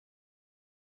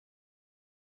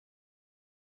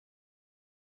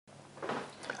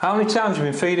How many times have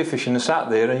you been feeder fishing and sat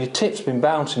there and your tip's been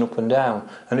bouncing up and down?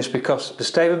 And it's because the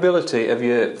stability of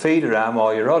your feeder arm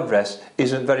or your rod rest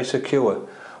isn't very secure.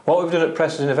 What we've done at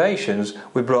Preston Innovations,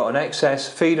 we brought an XS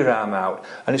feeder arm out,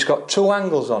 and it's got 2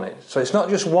 angles on it. So it's not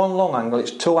just one long angle, it's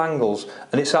 2 angles,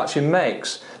 and it actually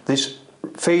makes this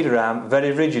feeder arm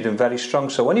very rigid and very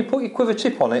strong. So when you put your quiver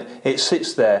tip on it, it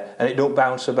sits there and it don't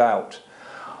bounce about.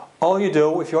 All you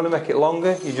do, if you want to make it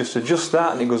longer, you just adjust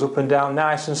that and it goes up and down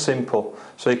nice and simple.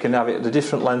 So you can have it the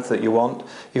different length that you want.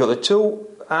 You've got the 2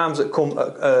 arms that come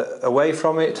away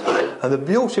from it, and the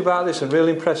beauty about this, and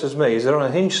really impresses me, is they're on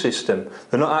a hinge system.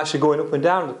 They're not actually going up and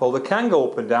down the pole. They can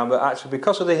go up and down, but actually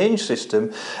because of the hinge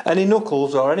system, any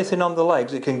knuckles or anything on the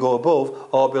legs, it can go above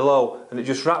or below, and it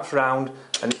just wraps round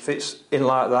and it fits in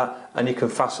like that, and you can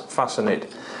fasten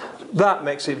it. That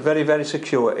makes it very, very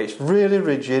secure. It's really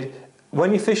rigid.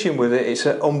 When you're fishing with it, it's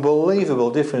an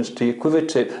unbelievable difference to your quiver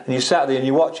tip, and you're sat there and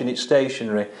you're watching it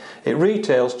stationary. It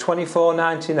retails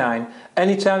 $24.99.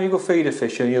 Anytime you go feeder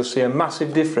fishing, you'll see a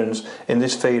massive difference in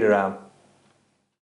this feeder arm.